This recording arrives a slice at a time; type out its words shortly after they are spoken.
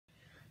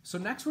So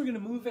next we're going to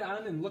move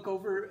on and look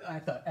over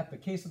at the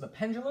case of the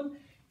pendulum,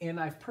 and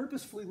I've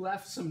purposefully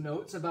left some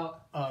notes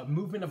about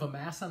movement of a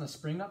mass on a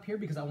spring up here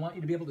because I want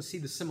you to be able to see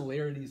the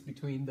similarities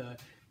between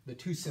the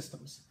two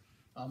systems.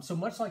 So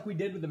much like we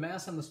did with the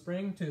mass on the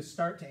spring to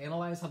start to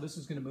analyze how this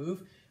is going to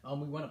move,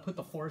 we want to put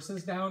the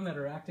forces down that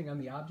are acting on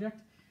the object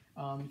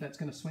that's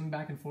going to swing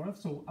back and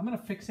forth. So I'm going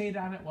to fixate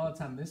on it while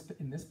it's on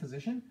in this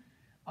position.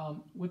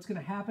 What's going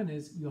to happen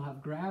is you'll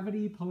have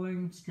gravity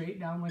pulling straight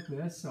down like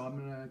this, so I'm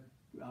going to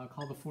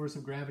call the force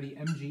of gravity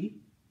mg.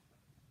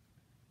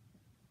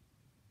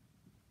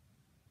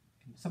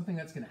 And something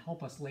that's going to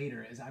help us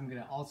later is I'm going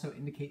to also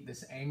indicate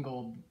this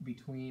angle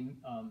between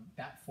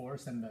that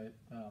force and the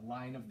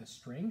line of the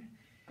string.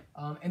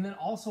 And then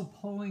also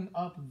pulling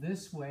up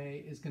this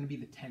way is going to be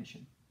the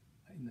tension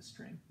in the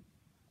string.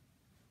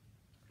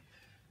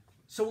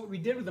 So what we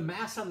did with the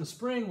mass on the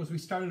spring was we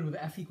started with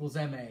F equals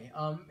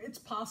ma. It's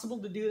possible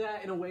to do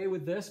that in a way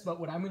with this, but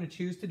what I'm going to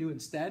choose to do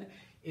instead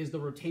is the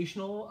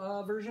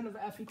rotational version of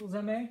F equals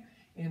ma.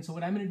 And so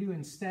what I'm going to do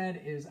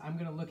instead is I'm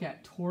going to look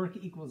at torque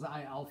equals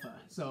I alpha.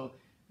 So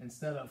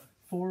instead of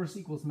force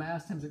equals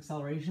mass times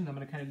acceleration, I'm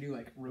going to kind of do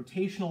like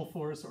rotational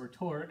force or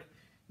torque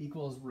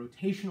equals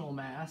rotational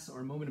mass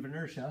or moment of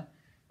inertia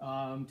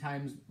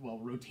times, well,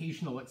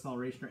 rotational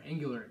acceleration or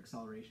angular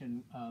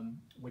acceleration,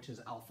 which is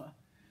alpha.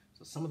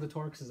 So sum of the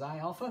torques is I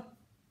alpha.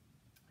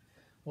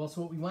 Well,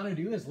 so what we want to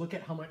do is look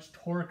at how much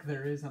torque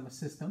there is on the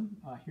system.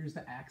 Here's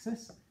the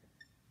axis.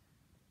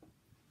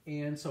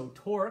 And so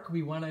torque,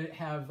 we want to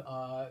have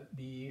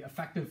the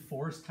effective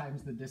force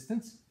times the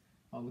distance.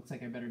 Looks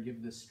like I better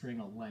give this string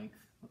a length.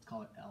 Let's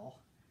call it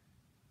L.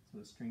 So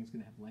the string's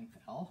going to have length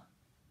L.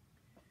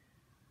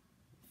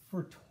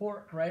 For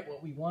torque, right,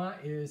 what we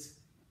want is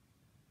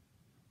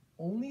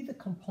only the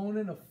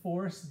component of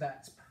force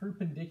that's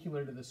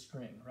perpendicular to the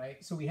string,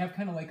 right? So we have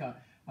kind of like a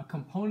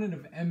component of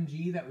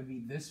mg that would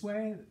be this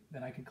way,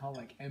 that I could call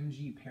like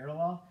mg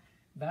parallel.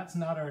 That's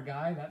not our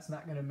guy. That's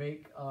not going to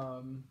make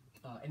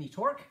any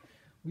torque.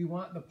 We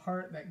want the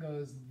part that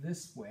goes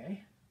this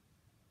way,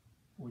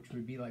 which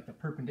would be like the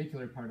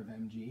perpendicular part of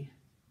mg,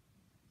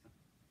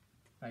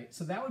 right?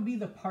 So that would be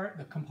the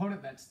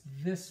component that's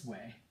this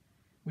way,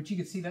 which you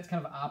can see that's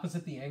kind of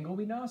opposite the angle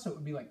we know, so it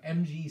would be like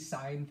mg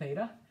sine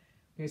theta.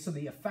 Okay, so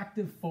the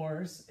effective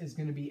force is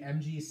going to be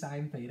mg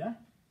sine theta.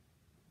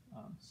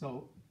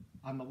 So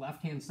on the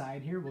left-hand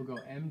side here, we'll go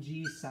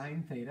mg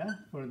sine theta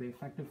for the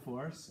effective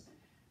force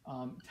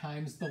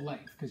times the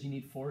length, because you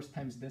need force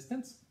times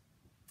distance.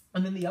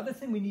 And then the other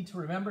thing we need to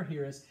remember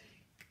here is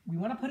we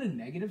want to put a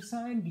negative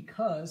sign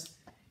because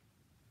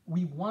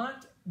we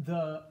want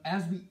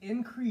as we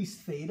increase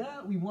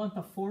theta, we want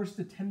the force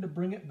to tend to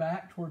bring it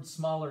back towards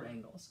smaller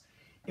angles.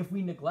 If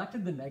we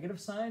neglected the negative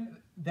sign,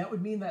 that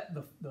would mean that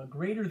the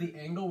greater the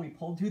angle we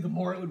pulled to, the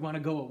more it would want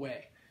to go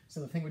away.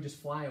 So the thing would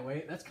just fly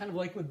away. That's kind of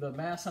like with the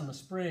mass on the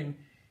spring.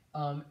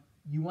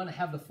 You want to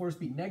have the force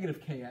be negative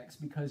kx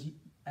because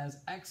as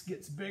x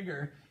gets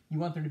bigger, you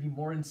want there to be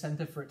more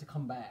incentive for it to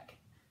come back.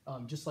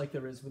 Just like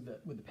there is with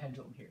the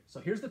pendulum here. So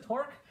here's the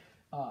torque,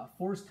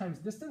 force times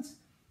distance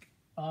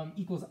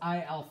equals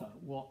I alpha.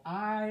 Well,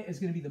 I is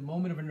going to be the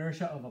moment of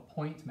inertia of a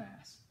point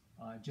mass,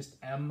 just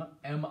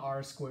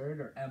mr squared,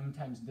 or m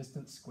times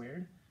distance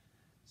squared.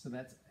 So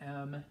that's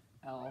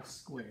ml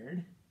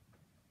squared,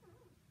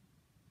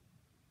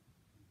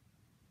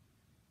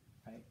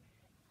 right?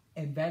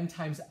 And then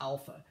times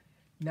alpha.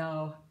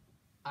 Now,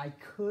 I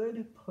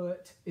could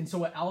put, and so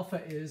what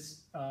alpha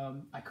is,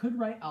 I could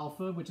write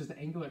alpha, which is the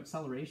angular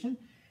acceleration,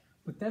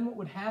 but then what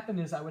would happen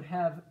is I would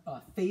have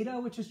theta,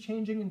 which is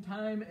changing in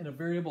time, and a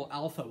variable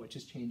alpha, which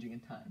is changing in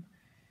time.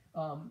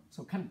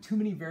 So kind of too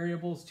many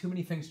variables, too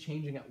many things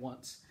changing at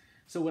once.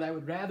 So what I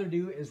would rather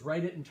do is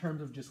write it in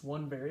terms of just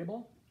one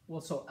variable.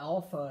 Well, so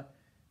alpha,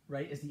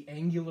 right, is the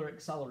angular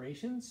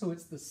acceleration, so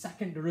it's the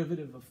second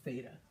derivative of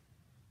theta.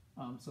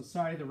 So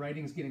sorry, the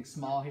writing's getting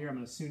small here. I'm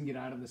going to soon get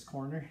out of this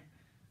corner.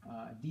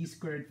 D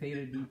squared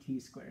theta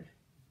dt squared.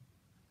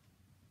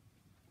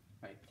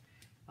 Right.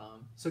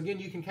 So again,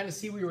 you can kind of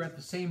see we were at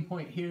the same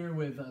point here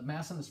with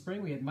mass on the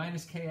spring. We had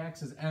minus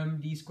kx as m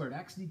d squared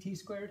x dt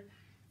squared.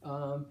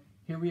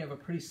 Here we have a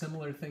pretty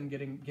similar thing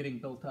getting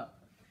built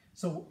up.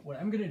 So what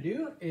I'm going to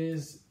do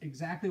is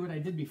exactly what I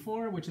did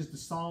before, which is to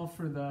solve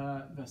for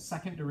the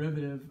second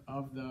derivative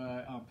of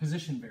the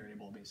position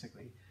variable,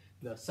 basically,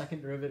 the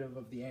second derivative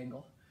of the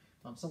angle.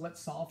 So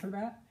let's solve for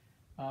that.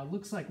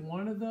 Looks like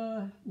one of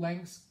the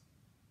lengths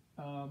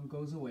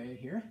goes away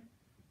here.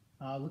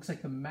 Looks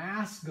like the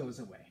mass goes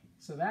away.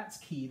 So that's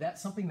key. That's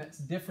something that's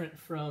different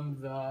from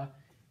the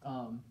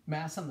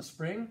mass on the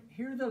spring.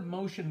 Here the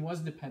motion was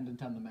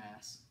dependent on the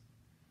mass.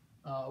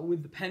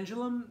 With the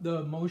pendulum,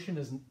 the motion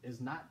is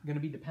not going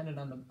to be dependent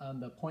on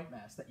the point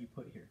mass that you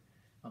put here.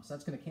 So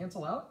that's going to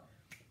cancel out.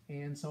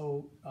 And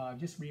so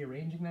just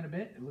rearranging that a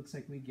bit, it looks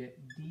like we get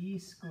d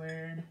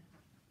squared.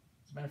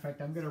 As a matter of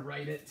fact, I'm going to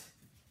write it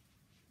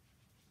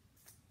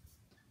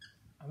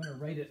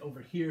over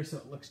here so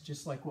it looks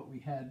just like what we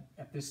had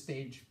at this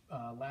stage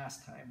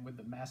last time with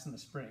the mass in the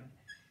spring.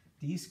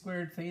 D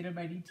squared theta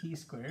by dt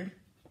squared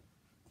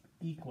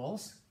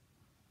equals,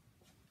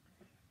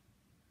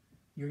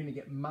 you're going to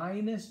get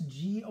minus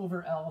G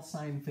over L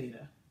sine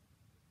theta.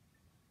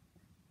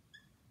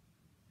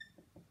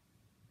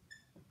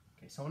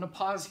 Okay, so I want to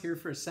pause here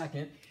for a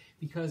second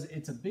because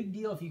it's a big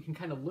deal if you can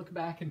kind of look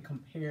back and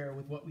compare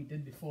with what we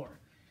did before.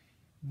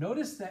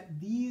 Notice that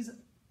these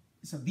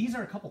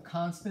are a couple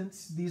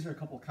constants, these are a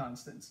couple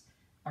constants.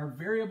 Our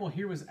variable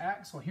here was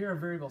x, well here our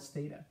variable is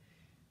theta.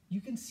 You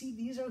can see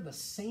these are the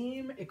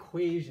same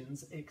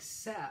equations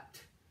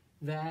except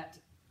that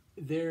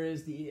there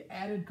is the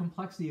added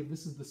complexity of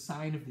this is the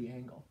sine of the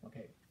angle.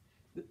 Okay,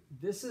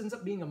 this ends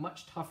up being a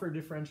much tougher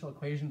differential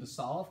equation to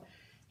solve.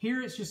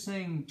 Here it's just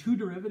saying two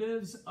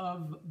derivatives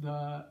of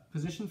the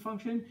position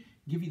function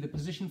give you the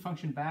position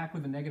function back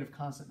with a negative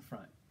constant in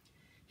front.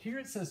 Here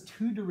it says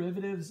two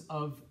derivatives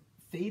of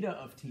theta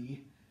of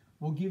t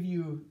will give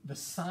you the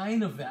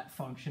sine of that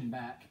function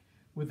back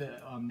with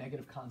a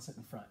negative constant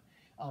in front.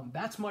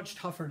 That's much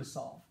tougher to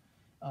solve.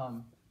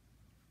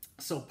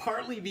 So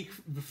partly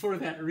for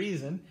that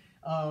reason,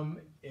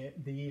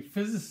 the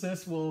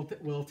physicists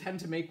will tend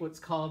to make what's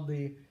called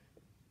the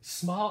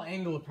small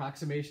angle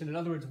approximation. In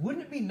other words,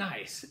 wouldn't it be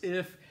nice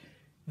if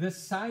this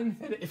sine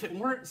theta, if it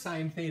weren't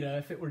sine theta,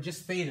 if it were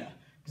just theta,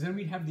 because then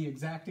we'd have the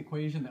exact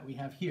equation that we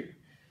have here.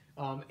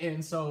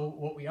 And so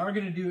what we are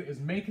going to do is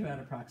make that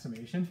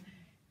approximation,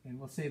 and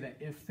we'll say that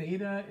if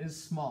theta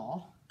is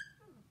small,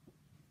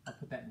 I'll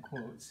put that in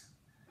quotes,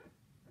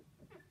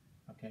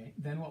 okay,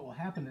 then what will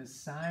happen is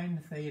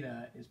sine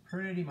theta is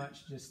pretty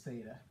much just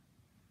theta.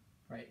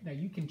 Right? Now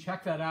you can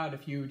check that out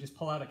if you just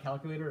pull out a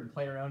calculator and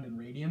play around in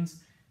radians.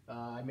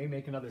 I may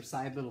make another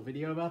side little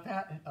video about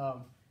that.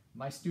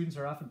 My students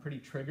are often pretty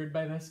triggered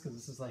by this because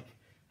this is like,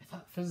 I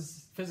thought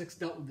physics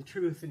dealt with the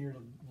truth and you're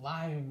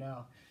lying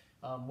now.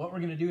 What we're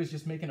going to do is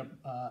just make an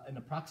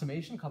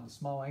approximation called the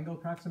small angle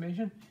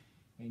approximation,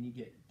 and you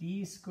get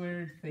d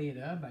squared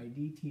theta by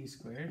dt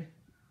squared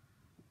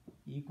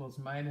equals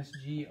minus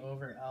g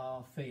over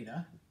L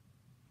theta.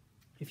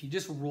 If you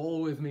just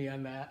roll with me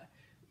on that,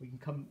 we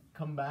can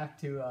come back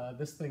to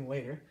this thing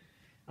later.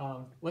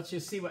 Let's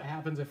just see what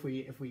happens if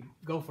we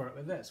go for it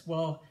with this.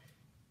 Well,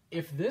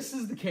 if this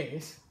is the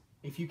case,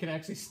 if you can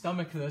actually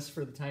stomach this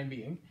for the time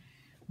being,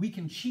 we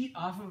can cheat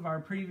off of our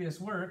previous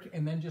work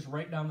and then just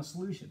write down the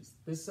solutions.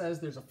 This says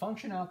there's a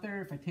function out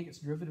there. If I take its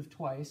derivative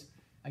twice,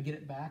 I get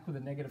it back with a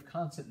negative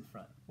constant in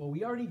front. Well,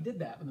 we already did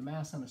that with a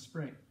mass on a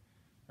spring,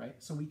 right?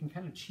 So we can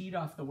kind of cheat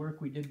off the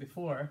work we did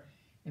before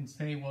and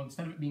say, well,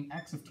 instead of it being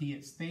x of t,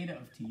 it's theta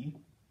of t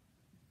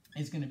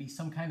is going to be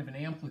some kind of an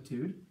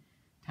amplitude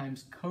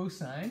times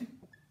cosine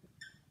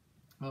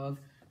of,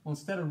 well,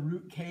 instead of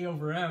root k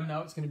over m,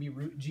 now it's going to be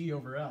root g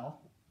over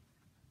L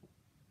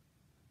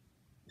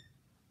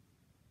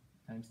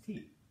times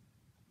t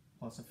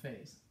plus a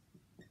phase.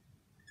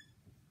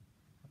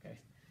 Okay,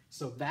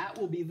 so that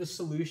will be the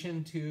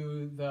solution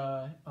to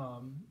the,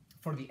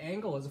 for the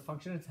angle as a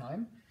function of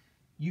time.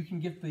 You can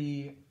get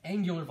the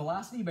angular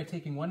velocity by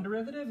taking one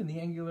derivative and the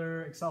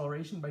angular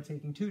acceleration by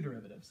taking two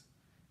derivatives.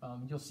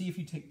 You'll see if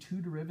you take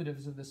two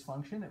derivatives of this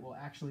function, it will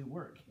actually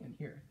work in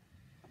here.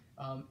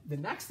 The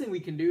next thing we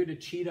can do to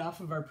cheat off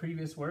of our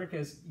previous work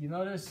is, you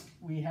notice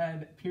we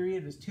had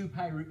period as 2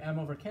 pi root m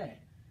over k.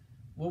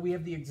 Well, we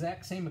have the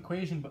exact same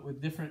equation, but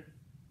with different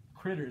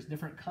critters,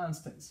 different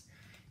constants.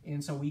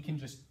 And so we can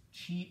just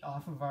cheat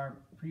off of our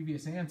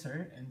previous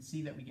answer and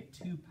see that we get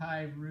 2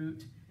 pi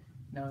root.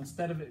 Now,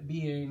 instead of it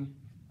being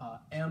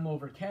m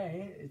over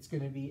k, it's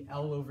going to be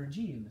L over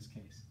g in this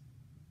case.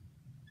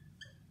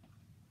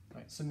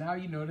 Right, so now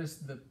you notice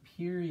the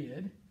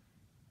period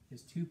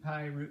is 2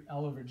 pi root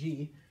L over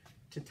g.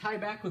 To tie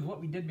back with what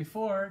we did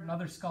before,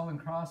 another skull and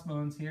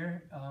crossbones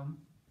here,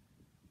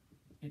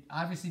 it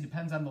obviously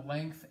depends on the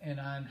length and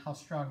on how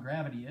strong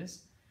gravity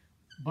is.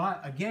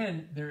 But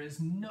again, there is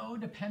no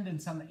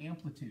dependence on the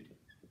amplitude.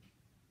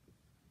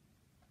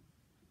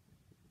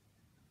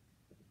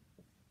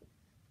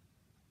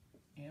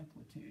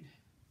 Amplitude.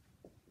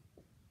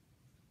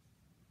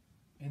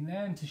 And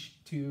then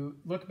to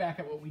look back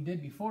at what we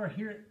did before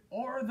here,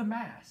 or the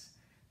mass.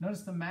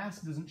 Notice the mass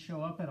doesn't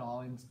show up at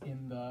all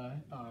in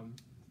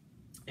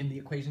the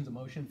equations of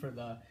motion for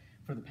the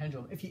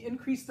pendulum. If you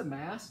increase the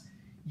mass,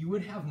 you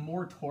would have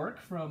more torque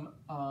from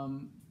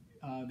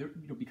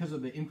because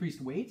of the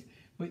increased weight,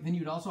 but then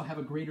you'd also have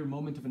a greater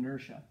moment of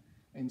inertia.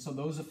 And so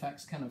those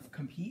effects kind of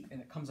compete and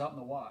it comes out in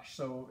the wash.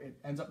 So it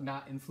ends up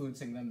not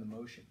influencing then the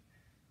motion.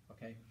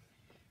 Okay.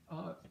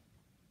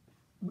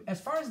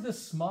 As far as the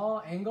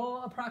small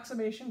angle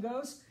approximation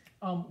goes,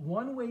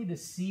 one way to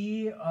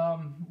see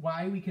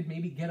why we could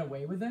maybe get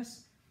away with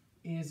this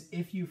is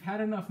if you've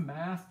had enough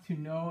math to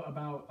know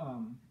about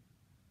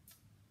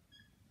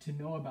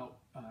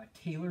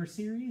Taylor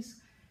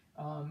series.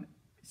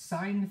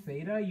 Sine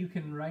theta you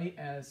can write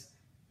as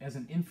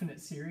an infinite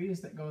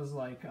series that goes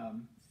like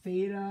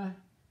theta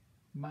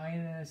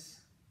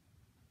minus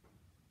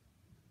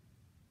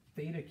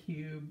theta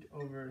cubed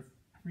over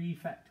 3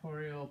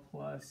 factorial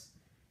plus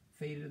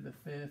theta to the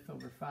 5th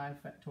over 5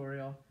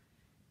 factorial.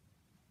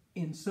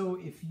 And so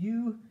if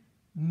you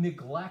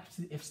neglect,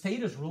 if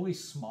theta is really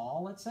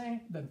small, let's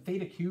say, then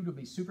theta cubed will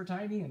be super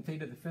tiny and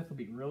theta to the fifth will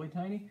be really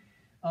tiny.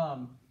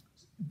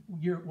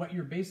 What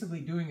you're basically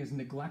doing is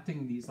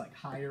neglecting these like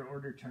higher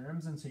order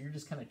terms, and so you're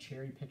just kind of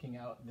cherry picking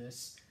out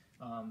this,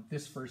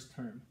 this first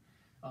term.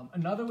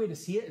 Another way to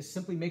see it is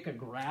simply make a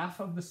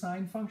graph of the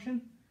sine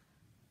function.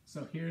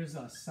 So here's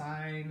a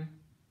sine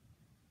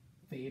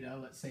theta,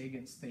 let's say,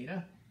 against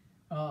theta.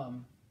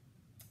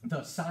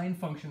 The sine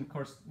function, of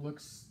course,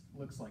 looks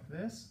like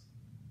this.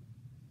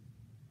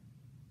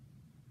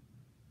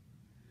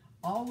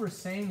 All we're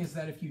saying is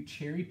that if you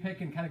cherry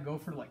pick and kind of go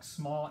for like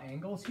small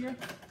angles here,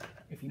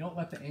 if you don't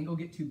let the angle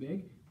get too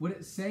big, what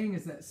it's saying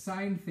is that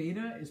sine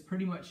theta is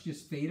pretty much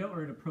just theta,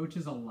 or it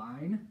approaches a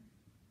line.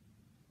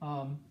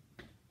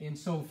 And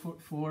so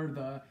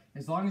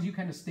as long as you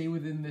kind of stay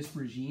within this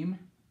regime,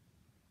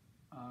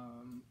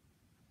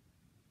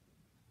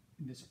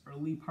 this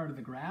early part of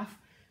the graph,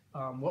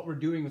 what we're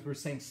doing is we're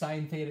saying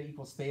sine theta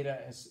equals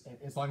theta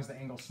as long as the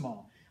angle's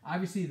small.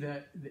 Obviously,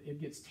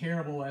 it gets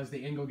terrible as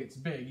the angle gets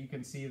big. You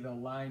can see the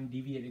line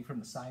deviating from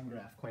the sine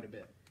graph quite a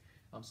bit.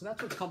 So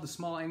that's what's called the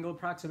small angle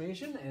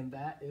approximation, and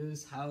that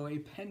is how a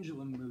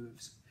pendulum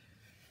moves.